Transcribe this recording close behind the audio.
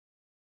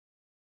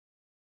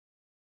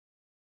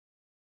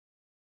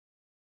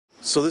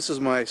So this is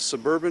my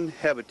suburban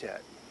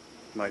habitat,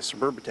 my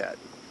suburbitat,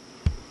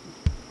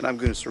 and I'm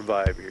going to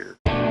survive here.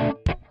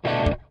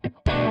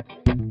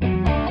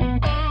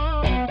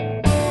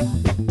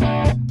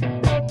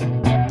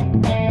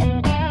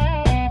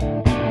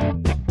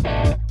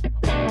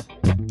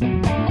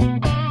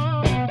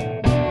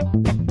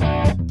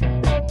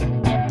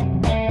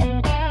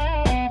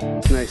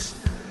 It's nice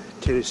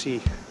Tennessee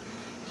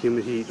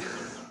humid heat.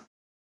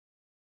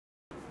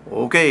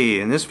 Okay,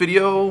 in this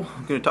video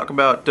I'm going to talk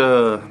about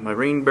my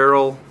rain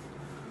barrel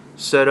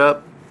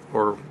setup,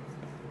 or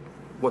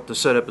what the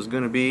setup is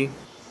going to be.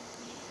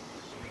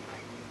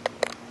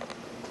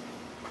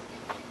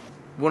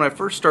 When I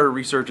first started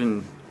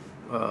researching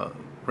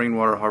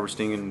rainwater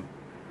harvesting and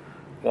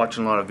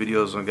watching a lot of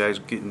videos on guys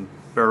getting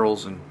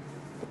barrels and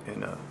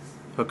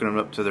hooking them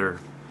up to their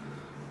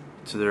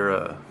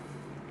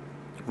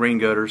rain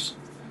gutters,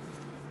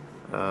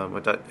 I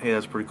thought, hey,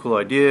 that's a pretty cool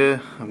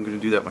idea. I'm going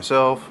to do that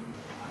myself.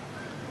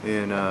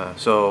 And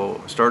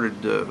so I started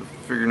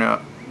figuring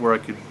out where I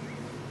could,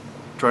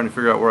 trying to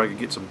figure out where I could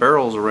get some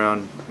barrels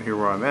around here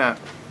where I'm at.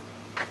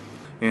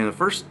 And the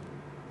first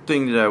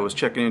thing that I was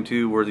checking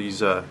into were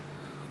these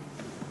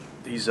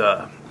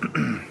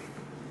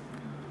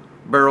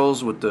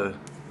barrels with the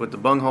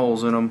bung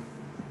holes in them,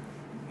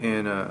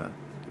 and it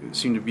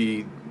seemed to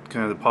be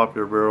kind of the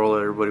popular barrel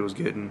that everybody was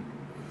getting.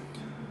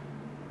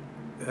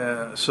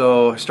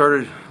 So I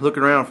started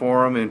looking around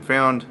for them and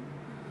found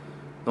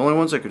the only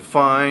ones I could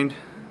find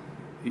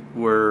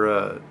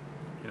were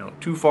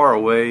too far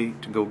away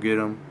to go get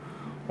them,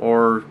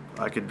 or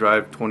I could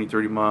drive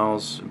 20-30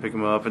 miles and pick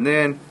them up. And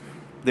then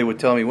they would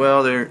tell me,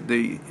 well,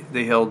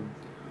 they held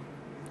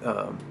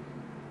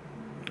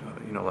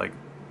like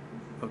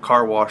a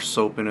car wash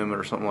soap in them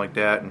or something like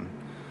that, and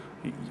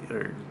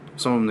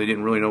some of them they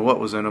didn't really know what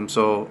was in them.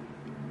 So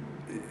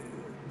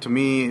to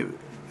me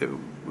it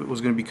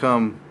was going to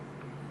become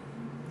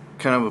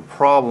kind of a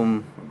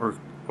problem,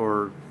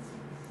 or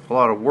a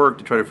lot of work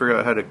to try to figure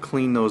out how to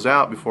clean those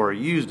out before I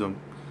used them,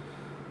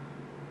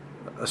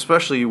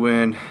 especially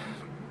when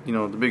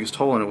the biggest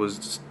hole in it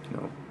was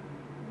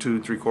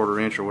 2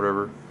 3/4 inch or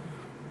whatever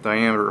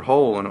diameter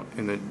hole in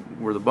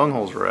where the bung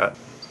holes are at.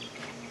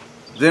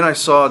 Then I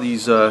saw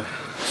these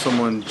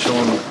someone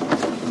showing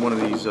one of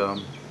these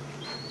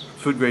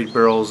food grade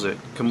barrels that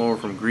come over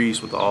from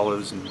Greece with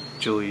olives and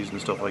chilies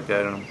and stuff like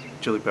that in them,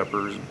 chili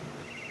peppers.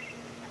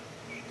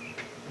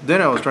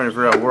 Then I was trying to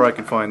figure out where I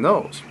could find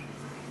those.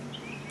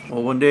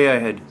 Well, one day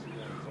I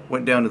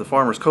went down to the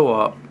farmer's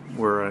co-op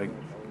where I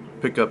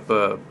pick up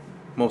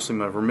mostly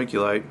my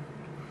vermiculite,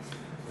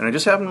 and I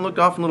just happened to look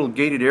off in a little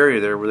gated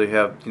area there where they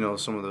have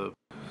some of the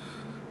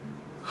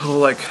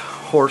like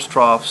horse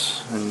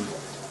troughs and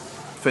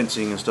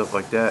fencing and stuff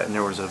like that, and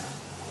there was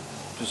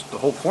just a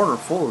whole corner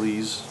full of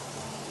these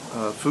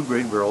food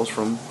grade barrels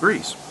from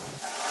Greece.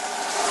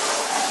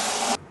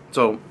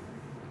 So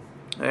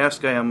I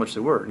asked the guy how much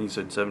they were, and he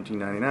said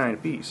 $17.99 a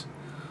piece.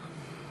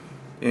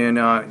 And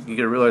you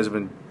gotta realize I've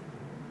been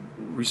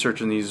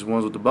researching these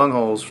ones with the bung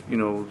holes.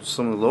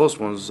 Some of the lowest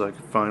ones I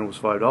could find was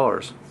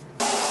 $5.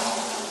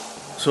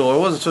 So I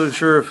wasn't so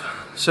sure if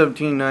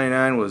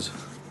 $17.99 was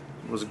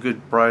a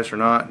good price or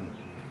not. And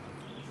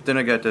then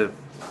I got to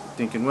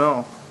thinking,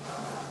 well,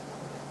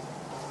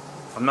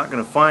 I'm not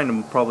going to find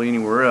them probably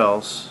anywhere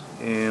else,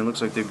 and it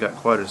looks like they've got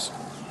quite a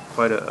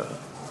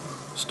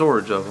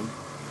storage of them.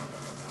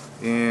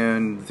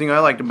 And the thing I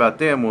liked about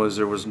them was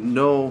there was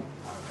no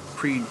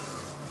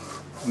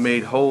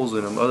pre-made holes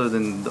in them other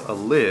than a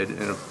lid,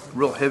 and a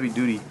real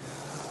heavy-duty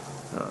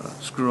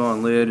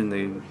screw-on lid,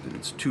 and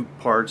it's 2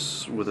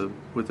 parts with a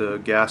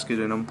gasket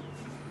in them.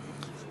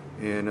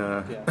 And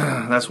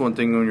that's one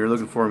thing when you're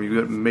looking for them, you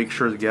got to make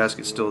sure the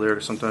gasket's still there,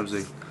 because sometimes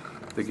they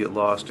get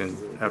lost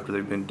after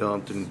they've been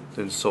dumped and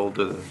then sold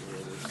to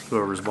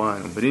whoever's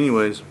buying them. But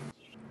anyways,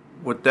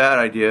 with that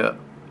idea,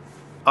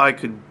 I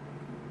could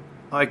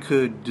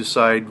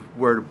decide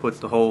where to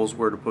put the holes,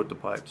 where to put the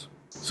pipes.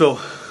 So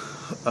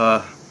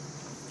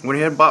went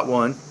ahead and bought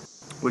one,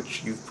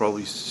 which you've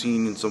probably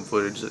seen in some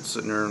footage that's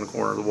sitting there in the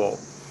corner of the wall.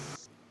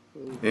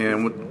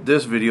 And what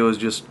this video is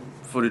just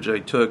footage I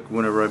took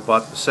whenever I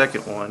bought the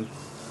second one,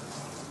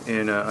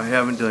 and I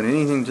haven't done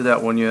anything to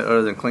that one yet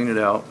other than clean it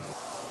out.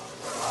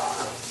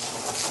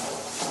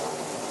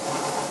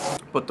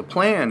 But the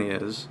plan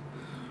is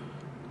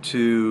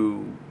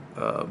to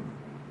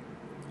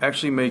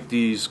actually make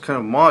these kind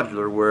of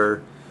modular,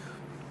 where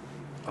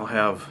I'll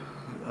have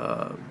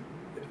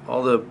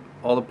all the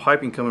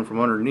piping coming from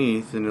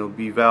underneath, and there'll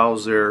be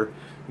valves there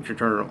you can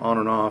turn it on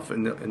and off,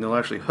 and they'll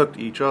actually hook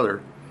to each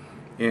other,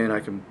 and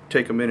I can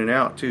take them in and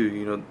out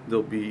too.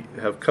 They'll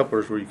have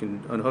couplers where you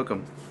can unhook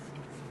them,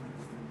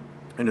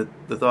 and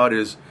the thought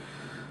is,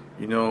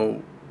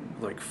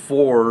 like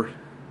four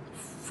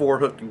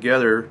hooked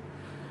together.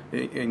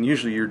 And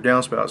usually your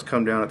downspouts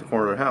come down at the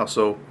corner of the house.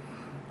 So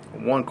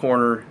one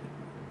corner,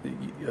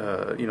 you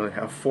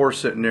have 4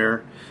 sitting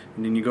there,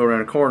 and then you go around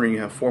a corner and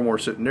you have 4 more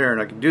sitting there.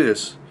 And I can do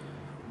this,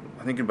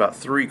 I think, about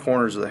 3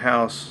 corners of the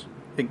house,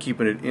 and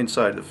keeping it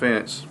inside the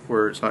fence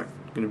where it's not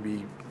going to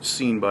be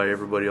seen by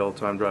everybody all the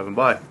time driving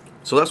by.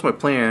 So that's my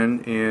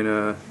plan,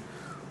 and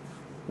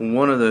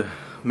one of the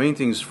main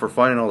things for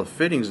finding all the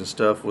fittings and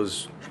stuff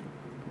was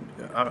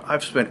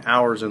I've spent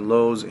hours in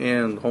Lowe's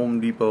and Home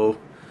Depot,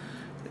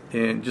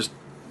 and just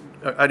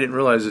I didn't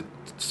realize that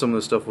some of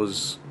the stuff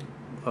was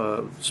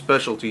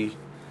specialty,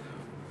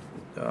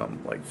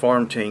 like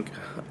farm tank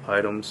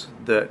items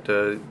that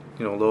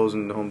Lowe's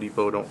and Home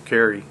Depot don't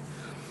carry.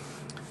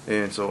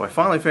 And so I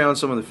finally found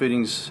some of the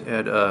fittings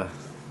at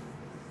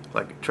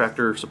like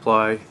Tractor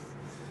Supply,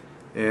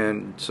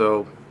 and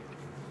so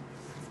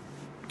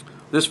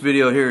this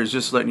video here is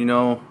just letting you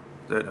know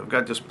that I've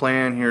got this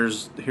plan.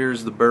 Here's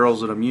the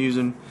barrels that I'm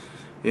using,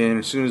 and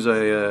as soon as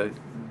I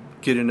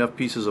get enough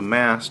pieces of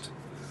mast,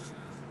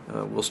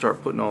 we'll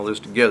start putting all this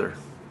together.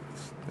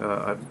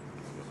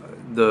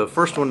 The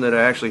first one that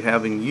I actually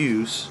have in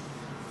use,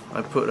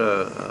 I put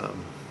a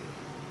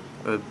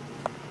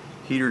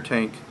heater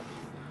tank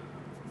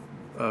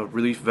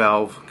relief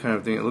valve kind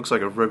of thing. It looks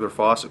like a regular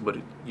faucet, but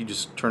you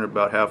just turn it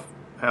about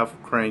half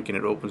crank and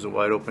it opens it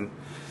wide open.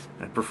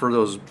 I prefer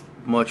those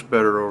much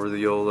better over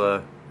the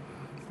old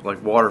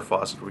like water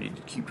faucet where you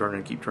keep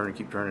turning, keep turning,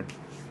 keep turning.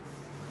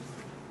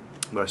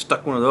 But I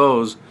stuck one of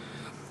those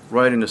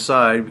right in the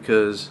side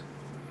because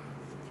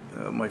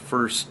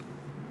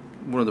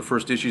one of the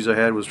first issues I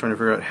had was trying to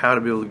figure out how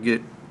to be able to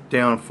get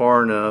down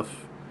far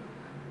enough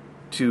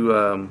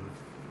to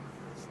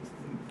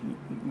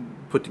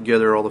put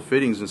together all the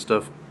fittings and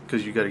stuff,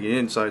 because you got to get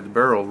inside the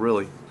barrel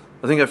really.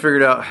 I think I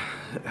figured out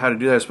how to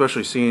do that,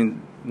 especially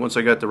seeing once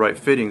I got the right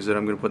fittings that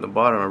I'm going to put in the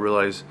bottom. I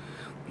realized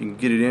you can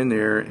get it in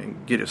there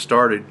and get it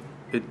started.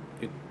 It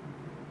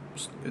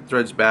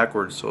threads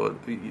backwards, so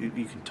you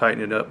can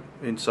tighten it up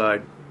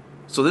inside.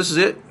 So this is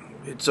it.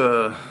 It's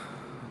the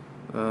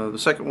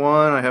second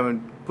one. I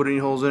haven't put any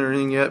holes in or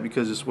anything yet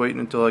because it's waiting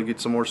until I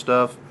get some more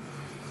stuff.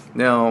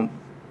 Now,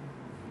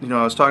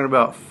 I was talking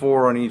about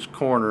 4 on each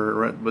corner,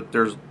 right? But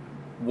there's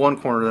one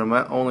corner that I'm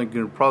only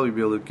going to probably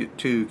be able to get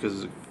 2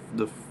 because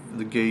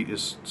the gate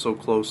is so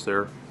close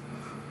there.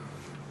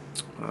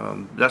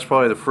 That's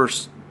probably the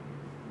first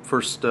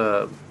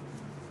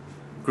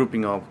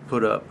grouping I'll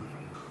put up.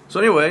 So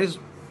anyways,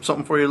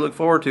 something for you to look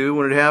forward to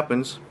when it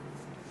happens.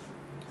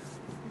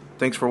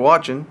 Thanks for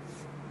watching.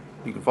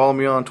 You can follow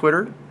me on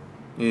Twitter.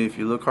 If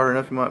you look hard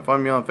enough, you might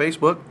find me on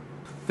Facebook.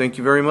 Thank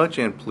you very much,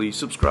 and please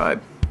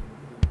subscribe.